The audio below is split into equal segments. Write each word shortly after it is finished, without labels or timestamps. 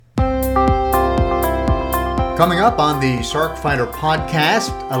Coming up on the SarcFighter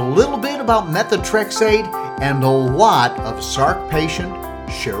podcast, a little bit about methotrexate and a lot of SARC patient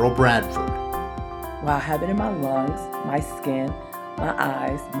Cheryl Bradford. Well, I have it in my lungs, my skin, my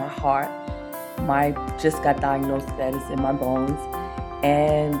eyes, my heart. Just got diagnosed that it's in my bones,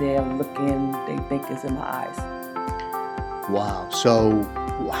 and they think it's in my eyes. Wow. So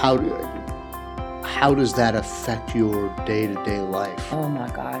how does that affect your day-to-day life? Oh my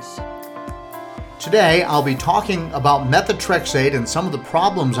gosh. Today, I'll be talking about methotrexate and some of the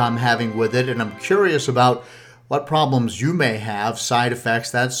problems I'm having with it, and I'm curious about what problems you may have, side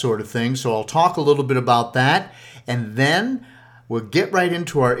effects, that sort of thing. So I'll talk a little bit about that, and then we'll get right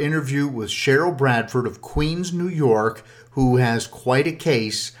into our interview with Cheryl Bradford of Queens, New York, who has quite a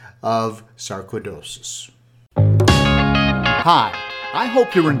case of sarcoidosis. Hi, I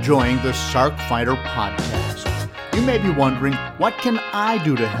hope you're enjoying the SarcFighter podcast. You may be wondering, what can I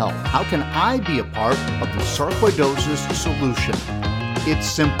do to help? How can I be a part of the sarcoidosis solution? It's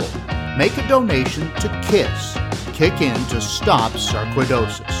simple. Make a donation to KISS, Kick In to Stop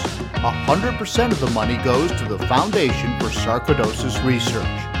Sarcoidosis. 100% of the money goes to the Foundation for Sarcoidosis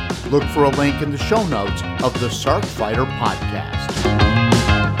Research. Look for a link in the show notes of the SarcFighter podcast.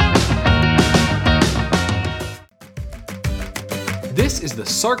 This is the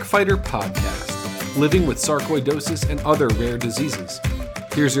SarcFighter podcast, living with sarcoidosis and other rare diseases.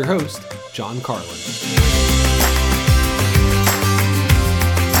 Here's your host, John Carlin.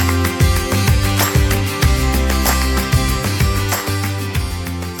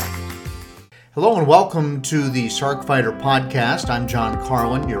 Hello and welcome to the SarcFighter podcast. I'm John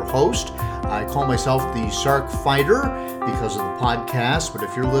Carlin, your host. I call myself the SarcFighter because of the podcast, but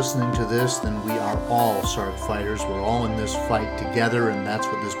if you're listening to this, then we are all SarcFighters. We're all in this fight together, and that's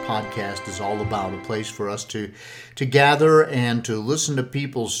what this podcast is all about, a place for us to gather and to listen to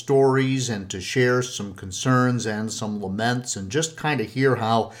people's stories and to share some concerns and some laments and just kind of hear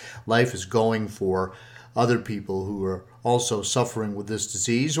how life is going for other people who are also suffering with this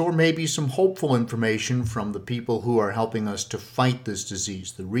disease, or maybe some hopeful information from the people who are helping us to fight this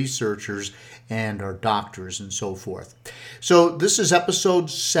disease, the researchers and our doctors and so forth. So this is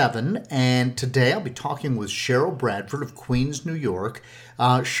episode 7, and today I'll be talking with Cheryl Bradford of Queens, New York.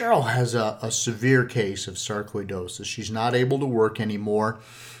 Cheryl has a severe case of sarcoidosis. She's not able to work anymore.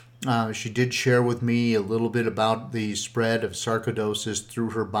 She did share with me a little bit about the spread of sarcoidosis through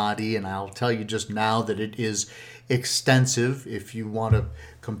her body, and I'll tell you just now that it is extensive if you want to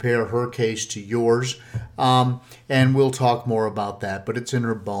compare her case to yours. And we'll talk more about that, but it's in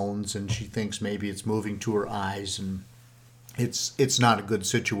her bones, and she thinks maybe it's moving to her eyes, and it's not a good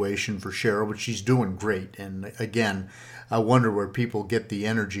situation for Cheryl, but she's doing great. And again, I wonder where people get the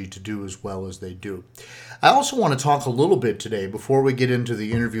energy to do as well as they do. I also want to talk a little bit today, before we get into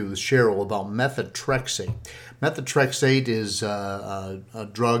the interview with Cheryl, about methotrexate. Methotrexate is a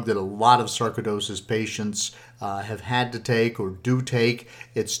drug that a lot of sarcoidosis patients have had to take or do take.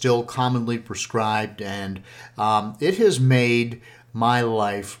 It's still commonly prescribed, and it has made my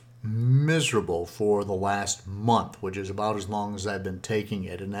life miserable for the last month, which is about as long as I've been taking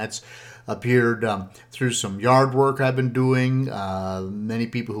it. And that's appeared through some yard work I've been doing. Many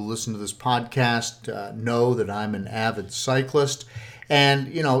people who listen to this podcast know that I'm an avid cyclist. And,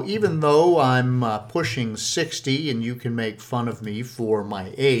 you know, even though I'm pushing 60, and you can make fun of me for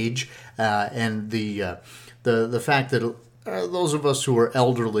my age, and the fact that those of us who are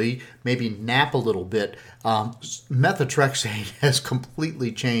elderly maybe nap a little bit, methotrexate has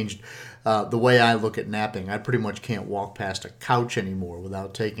completely changed the way I look at napping. I pretty much can't walk past a couch anymore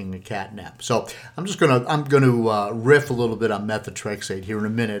without taking a cat nap. So I'm going to riff a little bit on methotrexate here in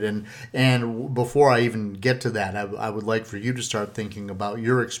a minute, and before I even get to that, I would like for you to start thinking about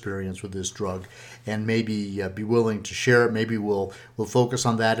your experience with this drug, and maybe be willing to share it. Maybe we'll focus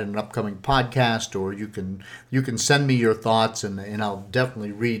on that in an upcoming podcast, or you can send me your thoughts, and I'll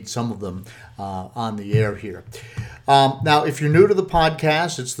definitely read some of them on the air here. Now, if you're new to the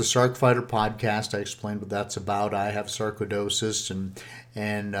podcast, it's the SarcFighter podcast. I explained what that's about. I have sarcoidosis,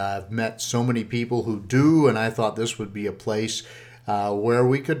 and I've met so many people who do, and I thought this would be a place where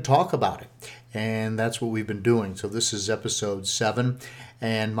we could talk about it. And that's what we've been doing. So this is episode 7,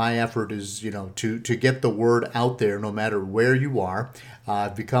 and my effort is, to get the word out there no matter where you are.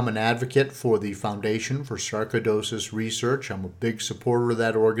 I've become an advocate for the Foundation for Sarcoidosis Research. I'm a big supporter of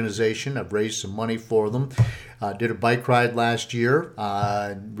that organization. I've raised some money for them. Did a bike ride last year,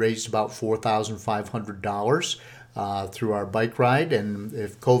 raised about $4,500 through our bike ride. And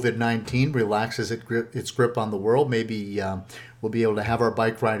if COVID-19 relaxes its grip on the world, maybe we'll be able to have our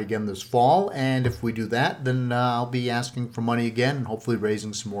bike ride again this fall. And if we do that, then I'll be asking for money again and hopefully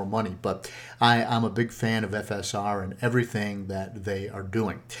raising some more money. But I'm a big fan of FSR and everything that they are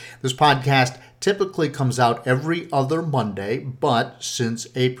doing. This podcast typically comes out every other Monday, but since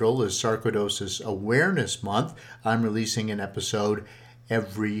April is Sarcoidosis Awareness Month, I'm releasing an episode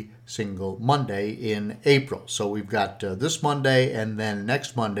every single Monday in April. So we've got this Monday and then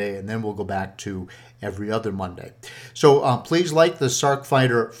next Monday, and then we'll go back to every other Monday. So please like the Sarc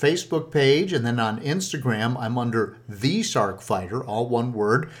Fighter Facebook page, and then on Instagram, I'm under The Sarc Fighter, all one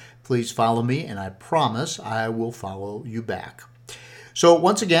word. Please follow me, and I promise I will follow you back. So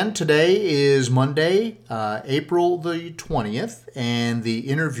once again, today is Monday, April the 20th, and the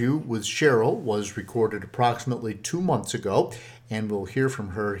interview with Cheryl was recorded approximately 2 months ago, and we'll hear from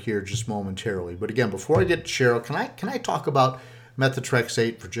her here just momentarily. But again, before I get to Cheryl, can I talk about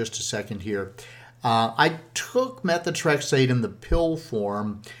methotrexate for just a second here? I took methotrexate in the pill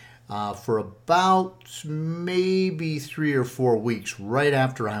form for about maybe 3 or 4 weeks right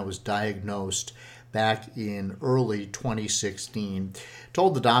after I was diagnosed back in early 2016.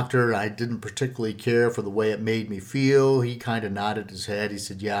 Told the doctor I didn't particularly care for the way it made me feel. He kind of nodded his head. He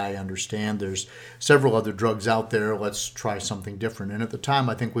said, yeah, I understand. There's several other drugs out there. Let's try something different. And at the time,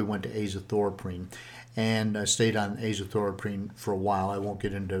 I think we went to azathioprine. And I stayed on azathioprine for a while. I won't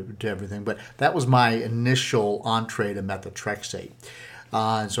get into everything. But that was my initial entree to methotrexate.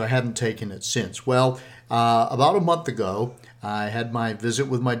 And so I hadn't taken it since. Well, about a month ago, I had my visit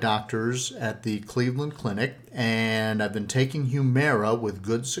with my doctors at the Cleveland Clinic, and I've been taking Humira with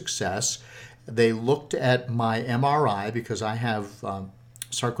good success. They looked at my MRI because I have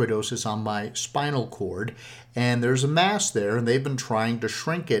sarcoidosis on my spinal cord, and there's a mass there, and they've been trying to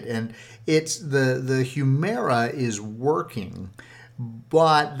shrink it. And it's the Humira is working,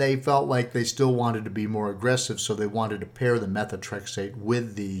 but they felt like they still wanted to be more aggressive, so they wanted to pair the methotrexate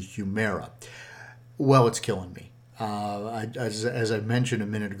with the Humira. Well, it's killing me. As I mentioned a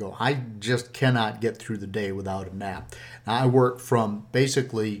minute ago, I just cannot get through the day without a nap. Now, I work from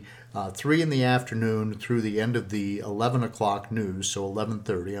basically 3 in the afternoon through the end of the 11 o'clock news, so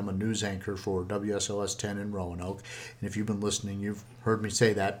 11:30. I'm a news anchor for WSLS 10 in Roanoke, and if you've been listening, you've heard me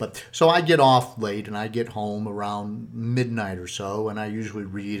say that. But so I get off late, and I get home around midnight or so, and I usually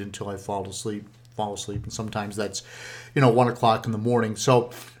read until I fall asleep, and sometimes that's 1 o'clock in the morning. So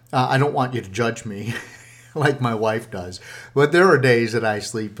I don't want you to judge me like my wife does. But there are days that I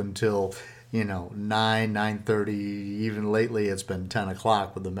sleep until, 9:30, even lately it's been 10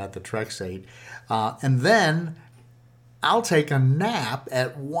 o'clock with the methotrexate. And then I'll take a nap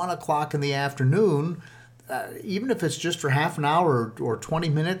at 1 o'clock in the afternoon, even if it's just for half an hour or 20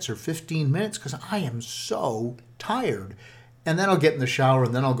 minutes or 15 minutes, because I am so tired. And then I'll get in the shower,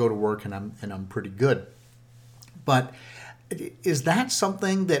 and then I'll go to work, and I'm pretty good. But is that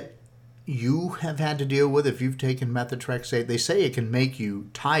something that you have had to deal with if you've taken methotrexate? They say it can make you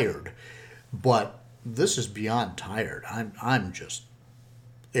tired, but this is beyond tired. I'm just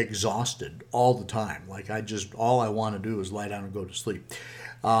exhausted all the time. Like all I want to do is lie down and go to sleep.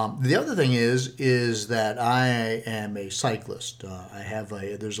 The other thing is that I am a cyclist.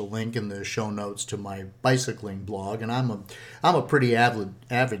 There's a link in the show notes to my bicycling blog, and I'm a pretty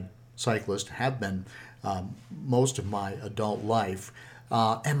avid cyclist. Have been most of my adult life.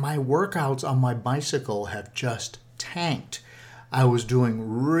 And my workouts on my bicycle have just tanked. I was doing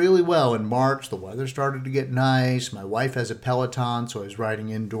really well in March. The weather started to get nice. My wife has a Peloton, so I was riding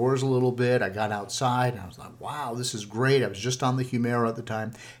indoors a little bit. I got outside, and I was like, wow, this is great. I was just on the Humira at the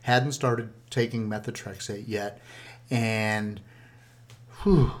time. Hadn't started taking methotrexate yet. And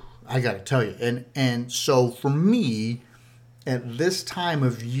I got to tell you. And so for me, at this time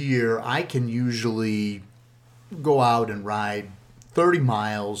of year, I can usually go out and ride 30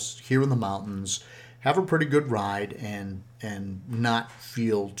 miles here in the mountains, have a pretty good ride, and not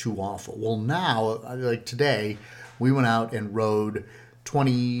feel too awful. Well, now, like today, we went out and rode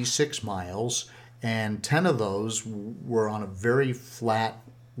 26 miles, and 10 of those were on a very flat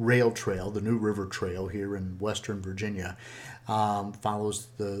rail trail, the New River Trail here in Western Virginia. Follows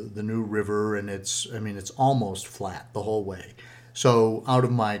the New River, and it's almost flat the whole way. So out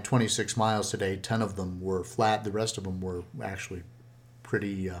of my 26 miles today, 10 of them were flat. The rest of them were actually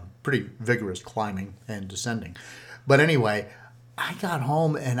pretty vigorous climbing and descending. But anyway, I got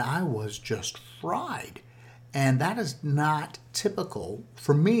home and I was just fried. And that is not typical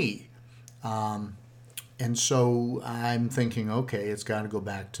for me. And so I'm thinking, okay, it's got to go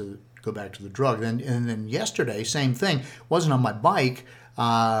back to the drug. And then yesterday, same thing. Wasn't on my bike.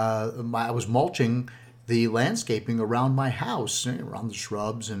 I was mulching the landscaping around my house, around the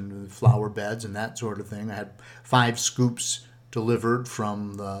shrubs and flower beds and that sort of thing. I had 5 scoops delivered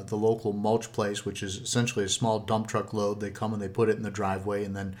from the local mulch place, which is essentially a small dump truck load. They come and they put it in the driveway,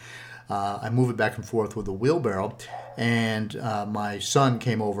 and then I move it back and forth with a wheelbarrow. And my son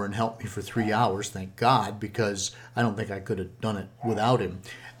came over and helped me for 3 hours, thank God, because I don't think I could have done it without him.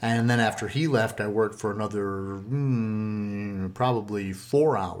 And then after he left, I worked for another probably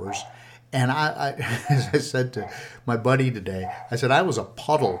 4 hours. And I as I said to my buddy today, I said I was a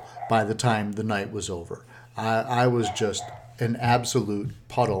puddle by the time the night was over. I was just an absolute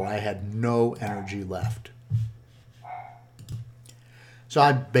puddle. I had no energy left. So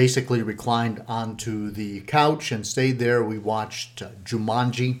I basically reclined onto the couch and stayed there. We watched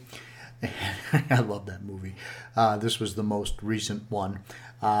Jumanji. I love that movie. This was the most recent one.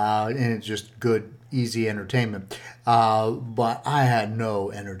 And it's just good, easy entertainment. But I had no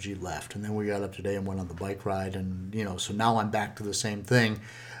energy left. And then we got up today and went on the bike ride. And, so now I'm back to the same thing.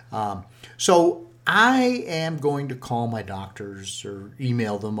 So I am going to call my doctors or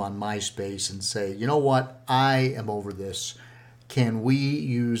email them on MySpace and say, you know what? I am over this. Can we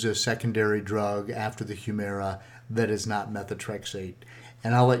use a secondary drug after the Humira that is not methotrexate?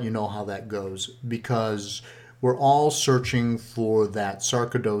 And I'll let you know how that goes, because we're all searching for that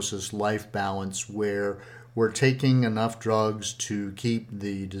sarcoidosis life balance where we're taking enough drugs to keep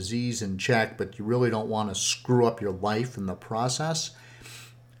the disease in check, but you really don't want to screw up your life in the process.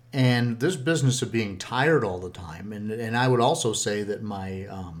 And this business of being tired all the time, and I would also say that my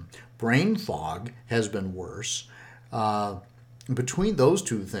brain fog has been worse. Between those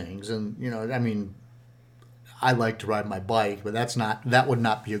two things, and I like to ride my bike, but that would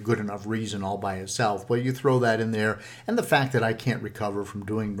not be a good enough reason all by itself. But you throw that in there, and the fact that I can't recover from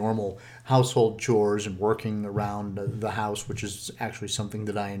doing normal household chores and working around the house, which is actually something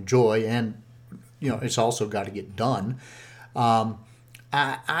that I enjoy, and it's also got to get done.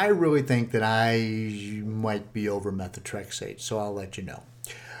 I really think that I might be over methotrexate, so I'll let you know.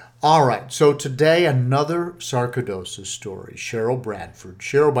 All right, so today another sarcoidosis story. Cheryl Bradford.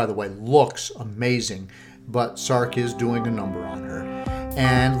 Cheryl, by the way, looks amazing, but Sark is doing a number on her.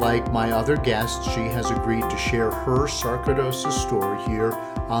 And like my other guests, she has agreed to share her sarcoidosis story here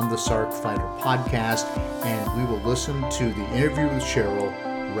on the Sarc Fighter podcast, and we will listen to the interview with Cheryl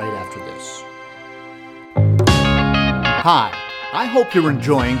right after this. Hi, I hope you're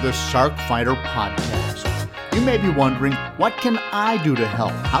enjoying the Sarc Fighter podcast. You may be wondering, what can I do to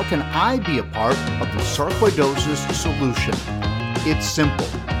help? How can I be a part of the sarcoidosis solution? It's simple.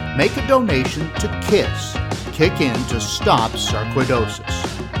 Make a donation to KISS, Kick In to Stop Sarcoidosis.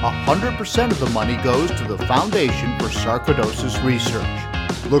 100% of the money goes to the Foundation for Sarcoidosis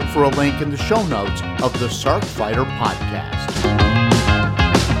Research. Look for a link in the show notes of the Sarc Fighter podcast.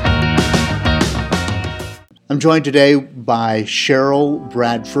 I'm joined today by Cheryl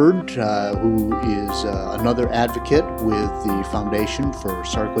Bradford, who is another advocate with the Foundation for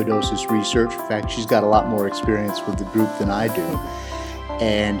Sarcoidosis Research. In fact, she's got a lot more experience with the group than I do.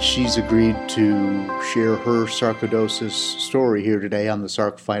 And she's agreed to share her sarcoidosis story here today on the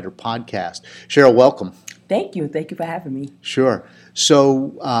Sarc Fighter podcast. Cheryl, welcome. Thank you. Thank you for having me. Sure.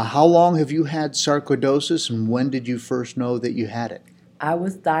 So how long have you had sarcoidosis, and when did you first know that you had it? I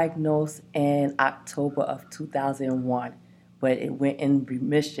was diagnosed in October of 2001, but it went in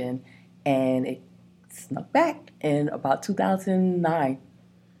remission and it snuck back in about 2009.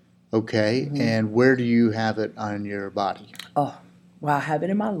 Okay, And where do you have it on your body? Oh, well, I have it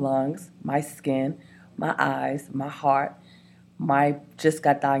in my lungs, my skin, my eyes, my heart. Just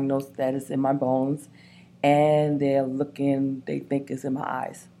got diagnosed that it's in my bones, and they think it's in my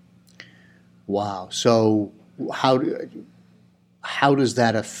eyes. Wow. So how does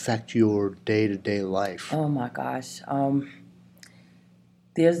that affect your day-to-day life? Oh my gosh.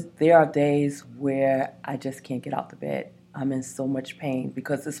 There are days where I just can't get out of bed. I'm in so much pain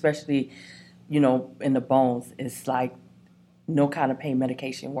because especially, in the bones, it's like no kind of pain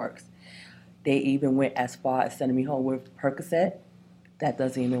medication works. They even went as far as sending me home with Percocet. That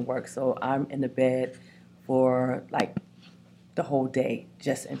doesn't even work. So I'm in the bed for like the whole day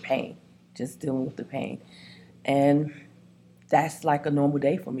just in pain, just dealing with the pain. And that's like a normal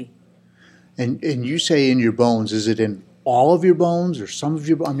day for me. And you say in your bones, is it in all of your bones or some of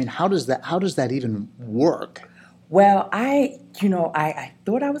your bones? I mean, how does that even work? Well, I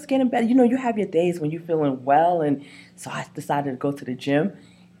thought I was getting better. You have your days when you're feeling well, and so I decided to go to the gym,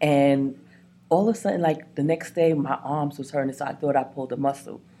 and all of a sudden, like the next day, my arms was hurting, so I thought I pulled a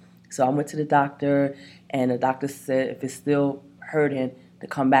muscle. So I went to the doctor, and the doctor said if it's still hurting, to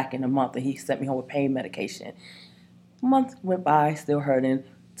come back in a month, and he sent me home with pain medication. A month went by, still hurting.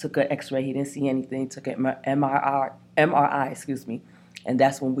 took an X-ray. He didn't see anything. Took an MRI, excuse me, and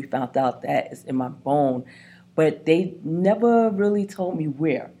that's when we found out that it's in my bone. But they never really told me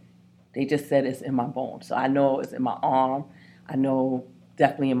where. They just said it's in my bone. So I know it's in my arm. I know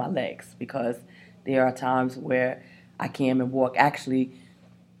definitely in my legs, because there are times where I can't even walk. Actually,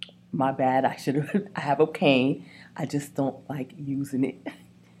 my bad. I have a cane. I just don't like using it.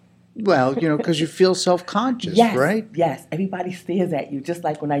 Well, because you feel self-conscious, Yes, right? yes. Everybody stares at you, just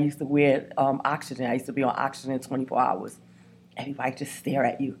like when I used to wear oxygen. I used to be on oxygen 24 hours. Everybody just stare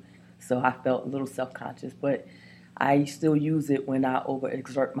at you. So I felt a little self-conscious, but I still use it when I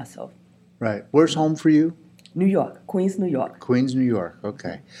overexert myself. Right. Where's home for you? New York, Queens, New York. Queens, New York.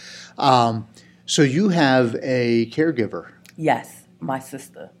 Okay. So you have a caregiver. Yes, my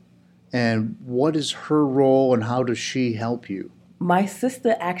sister. And what is her role and how does she help you? My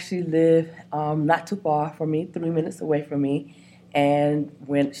sister actually lived not too far from me, 3 minutes away from me. And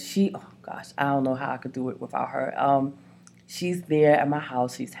when I don't know how I could do it without her. She's there at my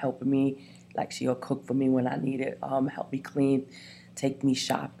house. She's helping me. Like, she'll cook for me when I need it, help me clean, take me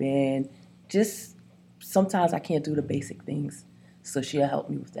shopping. Just sometimes I can't do the basic things, so she'll help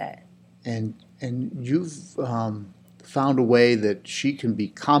me with that. And you've found a way that she can be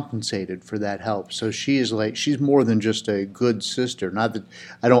compensated for that help. So she's more than just a good sister. Not that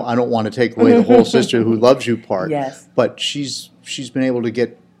I don't want to take away the whole sister who loves you part. Yes. But she's been able to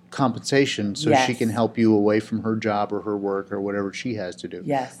get compensation so Yes. she can help you away from her job or her work or whatever she has to do.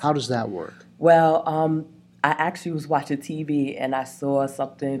 Yes. How does that work? Well, I actually was watching TV and I saw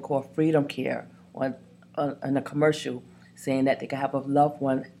something called Freedom Care on a commercial saying that they can have a loved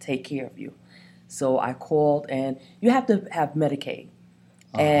one take care of you. So I called, and you have to have Medicaid.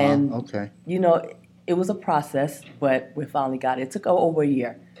 And, okay. It was a process, but we finally got it. It took over a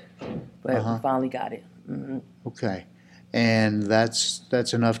year, but we finally got it. Mm-hmm. Okay. And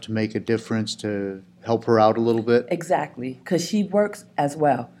that's enough to make a difference to help her out a little bit? Exactly, because she works as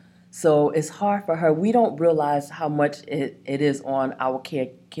well. So it's hard for her. We don't realize how much it is on our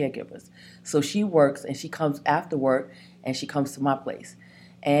caregivers. So she works, and she comes after work, and she comes to my place.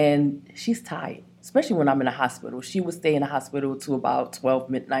 And she's tired, especially when I'm in the hospital. She would stay in the hospital to about 12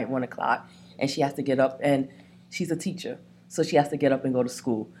 midnight, 1 o'clock, and she has to get up, and she's a teacher. So she has to get up and go to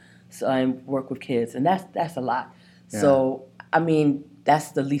school and work with kids, and that's a lot. Yeah. So,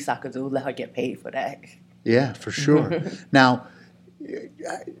 that's the least I could do, let her get paid for that. Yeah, for sure. Now,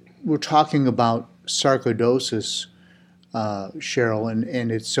 we're talking about sarcoidosis, Cheryl,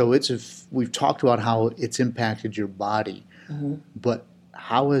 and we've talked about how it's impacted your body, but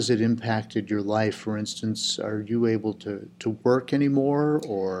how has it impacted your life? For instance, are you able to work anymore,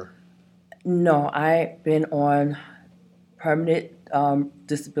 or? No, I've been on permanent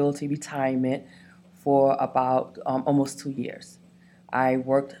disability retirement for about almost 2 years. I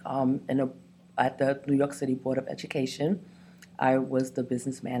worked at the New York City Board of Education. I was the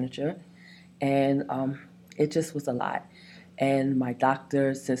business manager, and it just was a lot. And my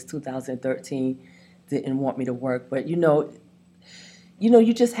doctor, since 2013, didn't want me to work. But you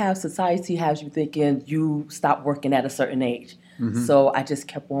just have, society has you thinking you stop working at a certain age. Mm-hmm. So I just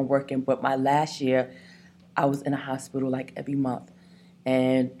kept on working. But my last year, I was in a hospital like every month.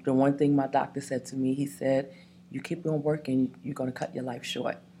 And the one thing my doctor said to me, he said, you keep on working, you're going to cut your life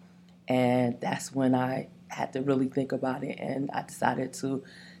short. And that's when I had to really think about it, and I decided to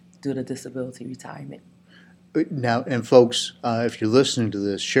do the disability retirement. Now, and folks, if you're listening to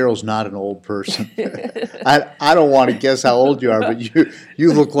this, Cheryl's not an old person. I don't want to guess how old you are, but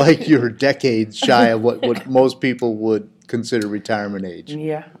you look like you're decades shy of what most people would consider retirement age.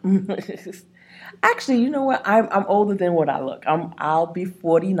 Yeah. Actually, you know what? I'm older than what I look. I'll be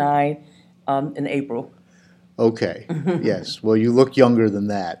 49 in April. Okay. Yes. Well, you look younger than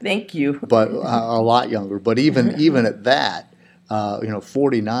that. Thank you. But a lot younger. But even at that,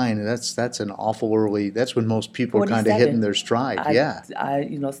 49. That's an awful early. That's when most people are kind of hitting their stride.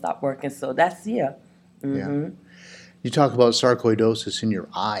 I stopped working. So that's Mm-hmm. Yeah. You talk about sarcoidosis in your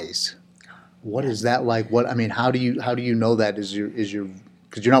eyes. What is that like? How do you know that is your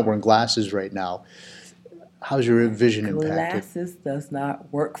because you're not wearing glasses right now? How's your vision impacted? Glasses does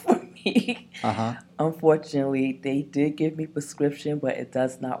not work for me. Unfortunately, they did give me prescription, but it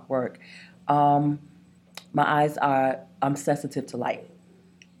does not work. My eyes I'm sensitive to light.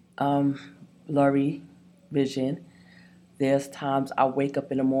 Blurry vision. There's times I wake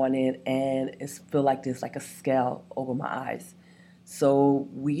up in the morning and it feel like there's like a scale over my eyes. So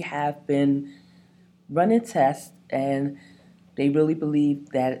we have been running tests, and they really believe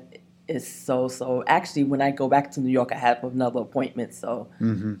that it's so. Actually, when I go back to New York, I have another appointment. So,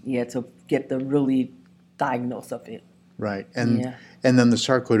 to get the really diagnose of it. Right. Yeah. And then the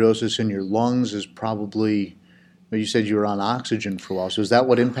sarcoidosis in your lungs is probably, well, you said you were on oxygen for a while. So is that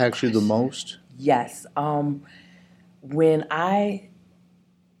what impacts you the most? Yes. When I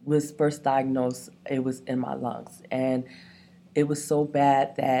was first diagnosed, it was in my lungs, and it was so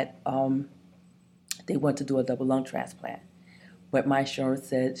bad that they wanted to do a double lung transplant. But my insurance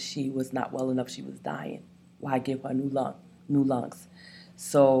said she was not well enough; she was dying. Why give her new lungs?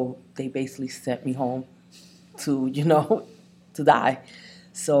 So they basically sent me home to, to die.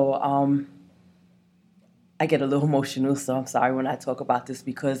 So I get a little emotional, so I'm sorry when I talk about this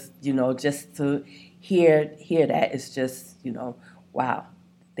because, just to hear that, it's just, wow,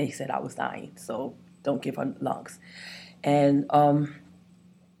 they said I was dying, so don't give her lungs. And I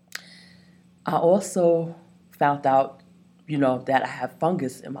also found out, that I have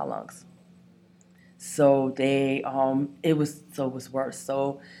fungus in my lungs. So it was worse.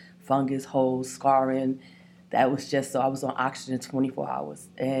 So fungus, holes, scarring, that was just, so I was on oxygen 24 hours.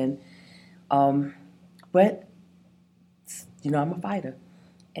 And, but, I'm a fighter.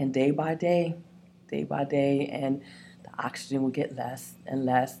 And day by day, and the oxygen would get less and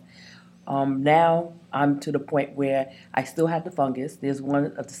less. Now I'm to the point where I still have the fungus. There's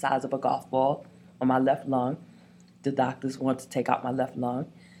one of the size of a golf ball on my left lung. The doctors want to take out my left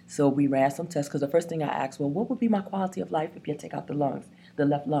lung. So we ran some tests because the first thing I asked, well, what would be my quality of life if you take out the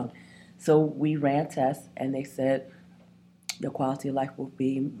left lung? So we ran tests and they said your quality of life will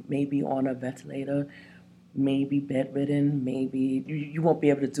be maybe on a ventilator, maybe bedridden, maybe you won't be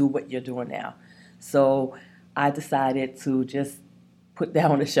able to do what you're doing now. So I decided to just put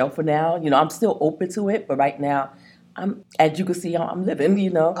that on the shelf for now. I'm still open to it, but right now, as you can see, I'm living,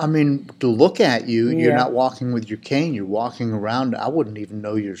 I mean, to look at you, you're Yeah. not walking with your cane. You're walking around. I wouldn't even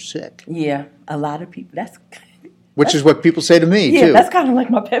know you're sick, Yeah, a lot of people, which is what people say to me, yeah, too. that's kind of like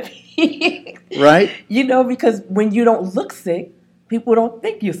my pet peeve. Right? Because when you don't look sick, people don't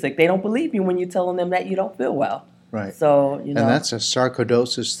think you're sick. They don't believe you when you're telling them that you don't feel well. Right. So, And that's a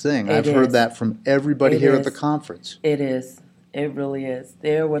sarcoidosis thing. It I've heard is. that from everybody It here at is. the conference. It is. It really is.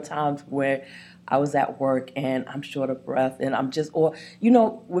 There were times where I was at work and I'm short of breath and I'm just, with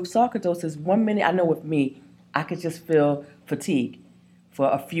sarcoidosis, 1 minute, I know with me, I could just feel fatigue for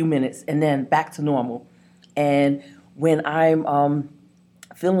a few minutes and then back to normal. And when I'm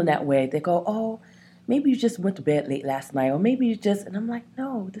feeling that way, they go, oh, maybe you just went to bed late last night, or maybe you just, and I'm like,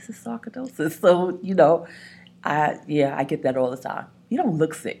 no, this is sarcoidosis. So, I get that all the time. You don't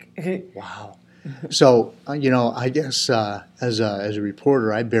look sick. Wow. So, I guess as a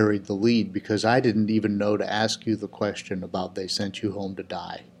reporter, I buried the lead because I didn't even know to ask you the question about they sent you home to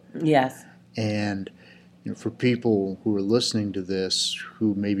die. Yes. And for people who are listening to this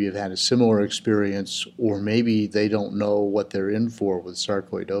who maybe have had a similar experience or maybe they don't know what they're in for with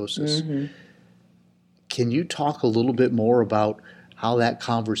sarcoidosis, Mm-hmm. Can you talk a little bit more about how that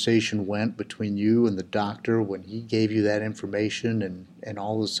conversation went between you and the doctor when he gave you that information and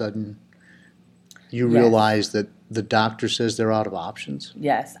all of a sudden you Yes. realize that the doctor says they're out of options?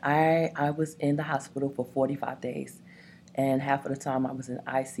 Yes, I was in the hospital for 45 days, and half of the time I was in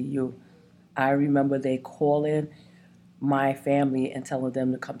ICU. I remember they calling my family and telling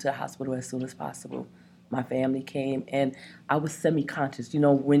them to come to the hospital as soon as possible. My family came, and I was semi-conscious.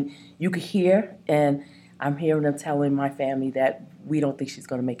 When you could hear, and I'm hearing them telling my family that we don't think she's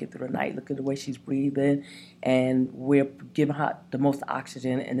going to make it through the night. Look at the way she's breathing, and we're giving her the most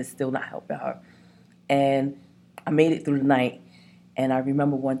oxygen, and it's still not helping her. And I made it through the night, and I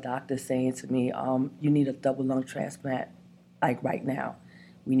remember one doctor saying to me, you need a double lung transplant, like right now.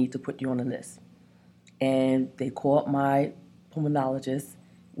 We need to put you on the list. And they called my pulmonologist,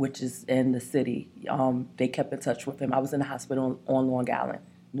 which is in the city. They kept in touch with him. I was in the hospital on Long Island,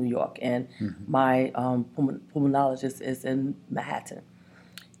 New York, and my pulmonologist is in Manhattan.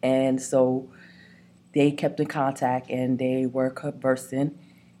 And so they kept in contact, and they were conversing,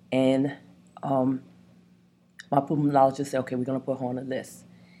 and my pulmonologist said, okay, we're going to put her on the list.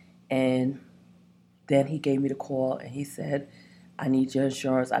 And then he gave me the call, and he said, I need your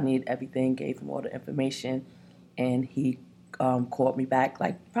insurance. I need everything, gave him all the information. And he called me back,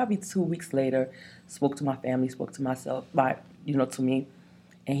 like probably 2 weeks later, spoke to my family, spoke to myself, to me.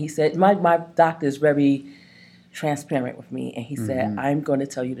 And he said, my doctor is very transparent with me. And he said, I'm going to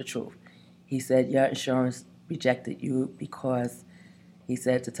tell you the truth. He said, your insurance rejected you because, he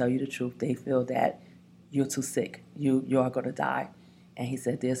said, to tell you the truth, they feel that you're too sick. You are going to die. And he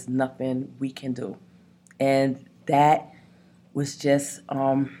said, there's nothing we can do. And that was just,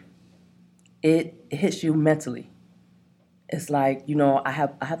 it hits you mentally. It's like, I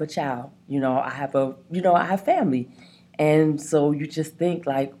have a child, I have family. And so you just think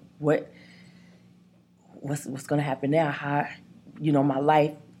like, what's going to happen now? How, my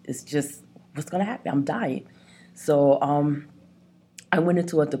life is just, what's going to happen? I'm dying. So I went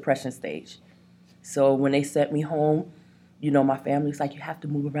into a depression stage. So when they sent me home, my family's like, you have to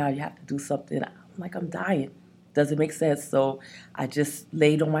move around, you have to do something. I'm like, I'm dying. Doesn't make sense. So I just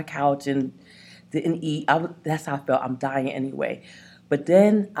laid on my couch and didn't eat. That's how I felt. I'm dying anyway. But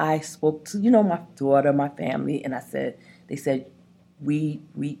then I spoke to, my daughter, my family, and they said, we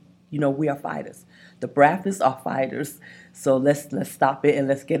are fighters. The Bradfords are fighters. So let's stop it and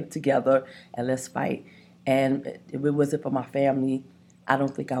let's get it together and let's fight. And if it wasn't for my family, I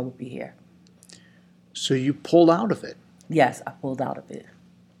don't think I would be here. So you pulled out of it? Yes, I pulled out of it.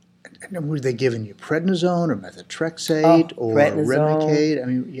 And were they giving you prednisone or methotrexate or Remicade? I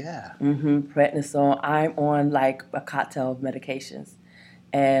mean, yeah. Prednisone. I'm on like a cocktail of medications.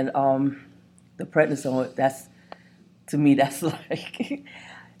 And the prednisone, to me, that's like,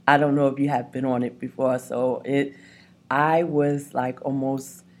 I don't know if you have been on it before. So I was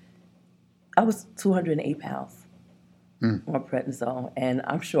 208 pounds on prednisone, and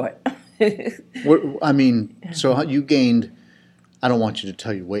I'm short. So you gained, I don't want you to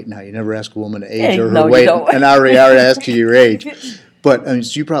tell your weight now. You never ask a woman to age or her no, weight, and I already asked you your age. But,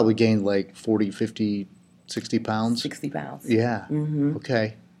 so you probably gained like 40, 50, 60 pounds? 60 pounds. Yeah.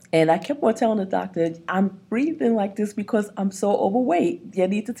 Okay. And I kept on telling the doctor, I'm breathing like this because I'm so overweight. You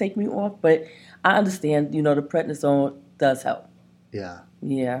need to take me off. But I understand, the prednisone does help. Yeah.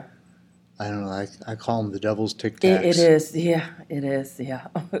 Yeah. I don't know. I call them the devil's Tic Tacs. It is. Yeah. It is. Yeah.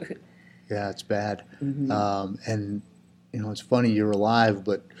 Yeah, it's bad. And, it's funny, you're alive,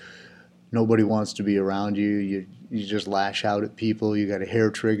 but nobody wants to be around you. You just lash out at people. You got a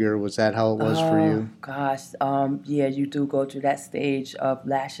hair trigger. Was that how it was for you? Gosh. Yeah, you do go through that stage of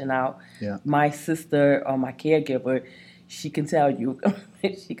lashing out. Yeah. My sister, or my caregiver, she can tell you.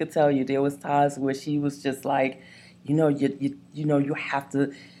 She could tell you there was times where she was just like, you have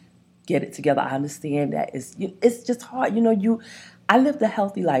to get it together. I understand that. It's just hard. I lived a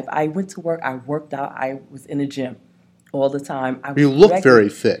healthy life. I went to work. I worked out. I was in the gym all the time. You look very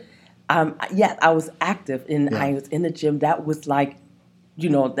fit. Yeah, I was active, and I was in the gym. That was like,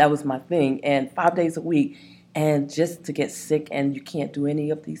 that was my thing. And 5 days a week, and just to get sick and you can't do any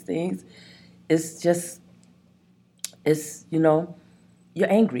of these things, you're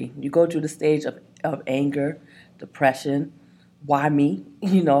angry. You go through the stage of anger, depression. Why me?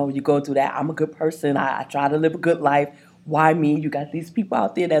 You go through that. I'm a good person. I try to live a good life. Why me? You got these people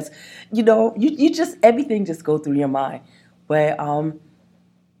out there that's, you just, everything just goes through your mind. But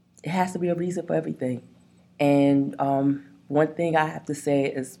it has to be a reason for everything. And one thing I have to say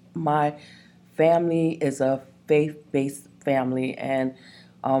is my family is a faith-based family, and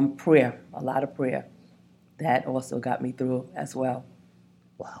prayer, a lot of prayer. That also got me through as well.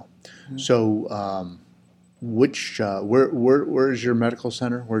 Wow. So where's your medical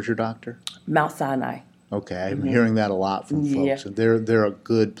center? Where's your doctor? Mount Sinai. Okay, I'm hearing that a lot from folks. And they're a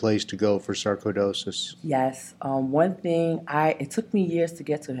good place to go for sarcoidosis. Yes. One thing, it took me years to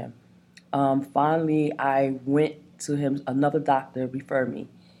get to him. Finally, I went to him. Another doctor referred me,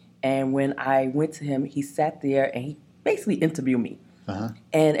 and when I went to him, he sat there and he basically interviewed me.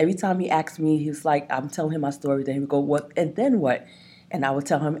 And every time he asked me, he was like, I'm telling him my story. Then he would go, what? And then what? And I would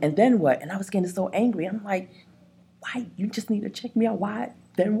tell him, and then what? And I was getting so angry. I'm like, why? You just need to check me out. Why?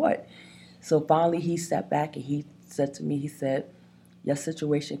 Then what? So finally he sat back and he said to me, he said, your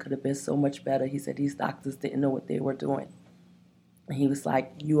situation could have been so much better. He said, these doctors didn't know what they were doing. And he was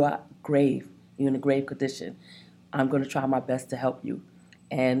like, you are grave. You're in a grave condition. I'm going to try my best to help you.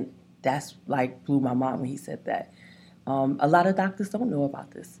 And that's like blew my mind when he said that. A lot of doctors don't know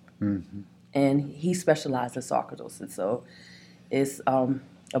about this. And he specialized in sarcoidosis. So it's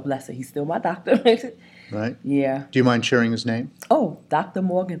a blessing. He's still my doctor. Right? Yeah. Do you mind sharing his name? Oh, Dr.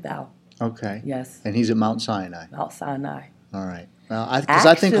 Morgenthau. Okay. Yes. And he's at Mount Sinai. Mount Sinai. All right. Well, because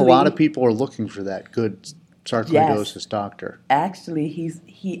I think a lot of people are looking for that good sarcoidosis doctor. Actually,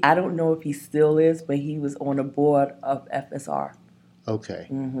 I don't know if he still is, but he was on the board of FSR. Okay.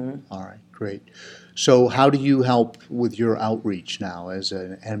 All right. Great. So how do you help with your outreach now as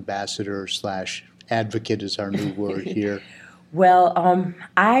an ambassador / advocate is our new word here? Well,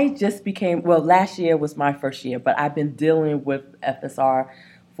 I just became, last year was my first year, but I've been dealing with FSR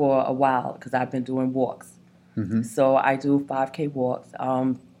for a while because I've been doing walks. So I do 5K walks.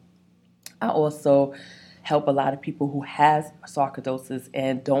 I also help a lot of people who has sarcoidosis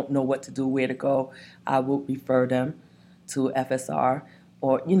and don't know what to do, where to go. I will refer them to FSR,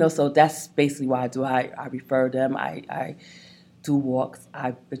 or so that's basically what I do. I refer them. I do walks.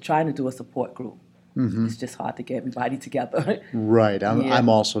 I've been trying to do a support group. It's just hard to get everybody together. Right. Yeah. I'm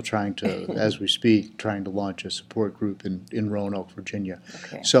also trying to, as we speak, trying to launch a support group in Roanoke, Virginia.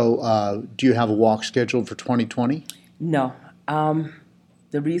 Okay. So do you have a walk scheduled for 2020? No.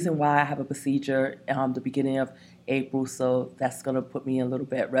 The reason why I have a procedure the beginning of April, so that's going to put me in a little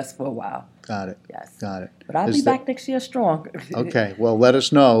bit at rest for a while. Got it. Yes. Got it. But I'll be back next year strong. Okay. Well, let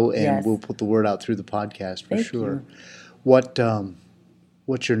us know, and Yes. we'll put the word out through the podcast for Thank sure. you.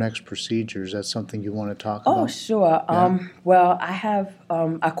 What's your next procedure? Is that something you want to talk Oh, about? sure. Yeah. Well, I have,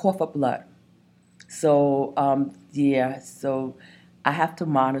 I cough up blood. So, so I have to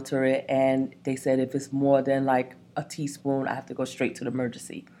monitor it, and they said if it's more than like a teaspoon, I have to go straight to the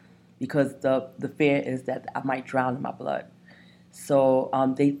emergency because the fear is that I might drown in my blood. So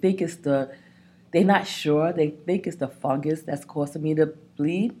they think they're not sure. They think it's the fungus that's causing me to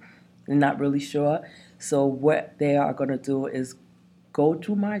bleed. They're not really sure. So what they are going to do is go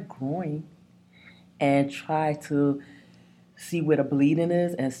to my groin and try to see where the bleeding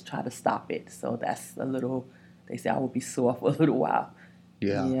is and try to stop it. So that's they say I will be sore for a little while.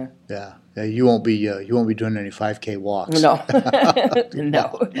 Yeah. You won't be doing any 5K walks. No. No.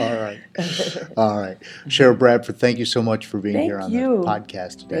 All right. Cheryl Bradford, thank you so much for being Thank here on you. the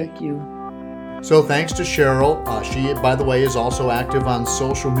podcast today. Thank you. So thanks to Cheryl. She, by the way, is also active on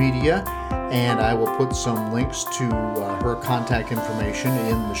social media, and I will put some links to her contact information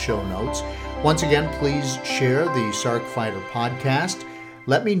in the show notes. Once again, please share the Sark Fighter podcast.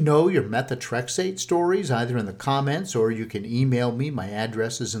 Let me know your methotrexate stories either in the comments or you can email me. My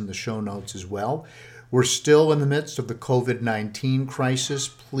address is in the show notes as well. We're still in the midst of the COVID-19 crisis.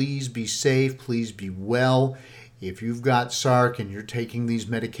 Please be safe. Please be well. If you've got Sark and you're taking these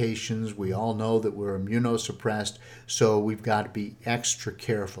medications, we all know that we're immunosuppressed, so we've got to be extra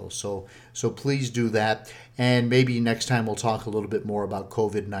careful. So please do that. And maybe next time we'll talk a little bit more about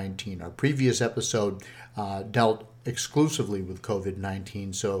COVID-19. Our previous episode dealt exclusively with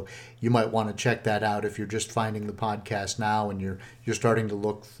COVID-19, so you might want to check that out if you're just finding the podcast now and you're starting to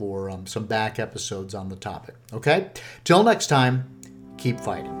look for some back episodes on the topic. Okay? Till next time, keep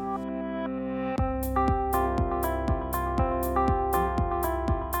fighting.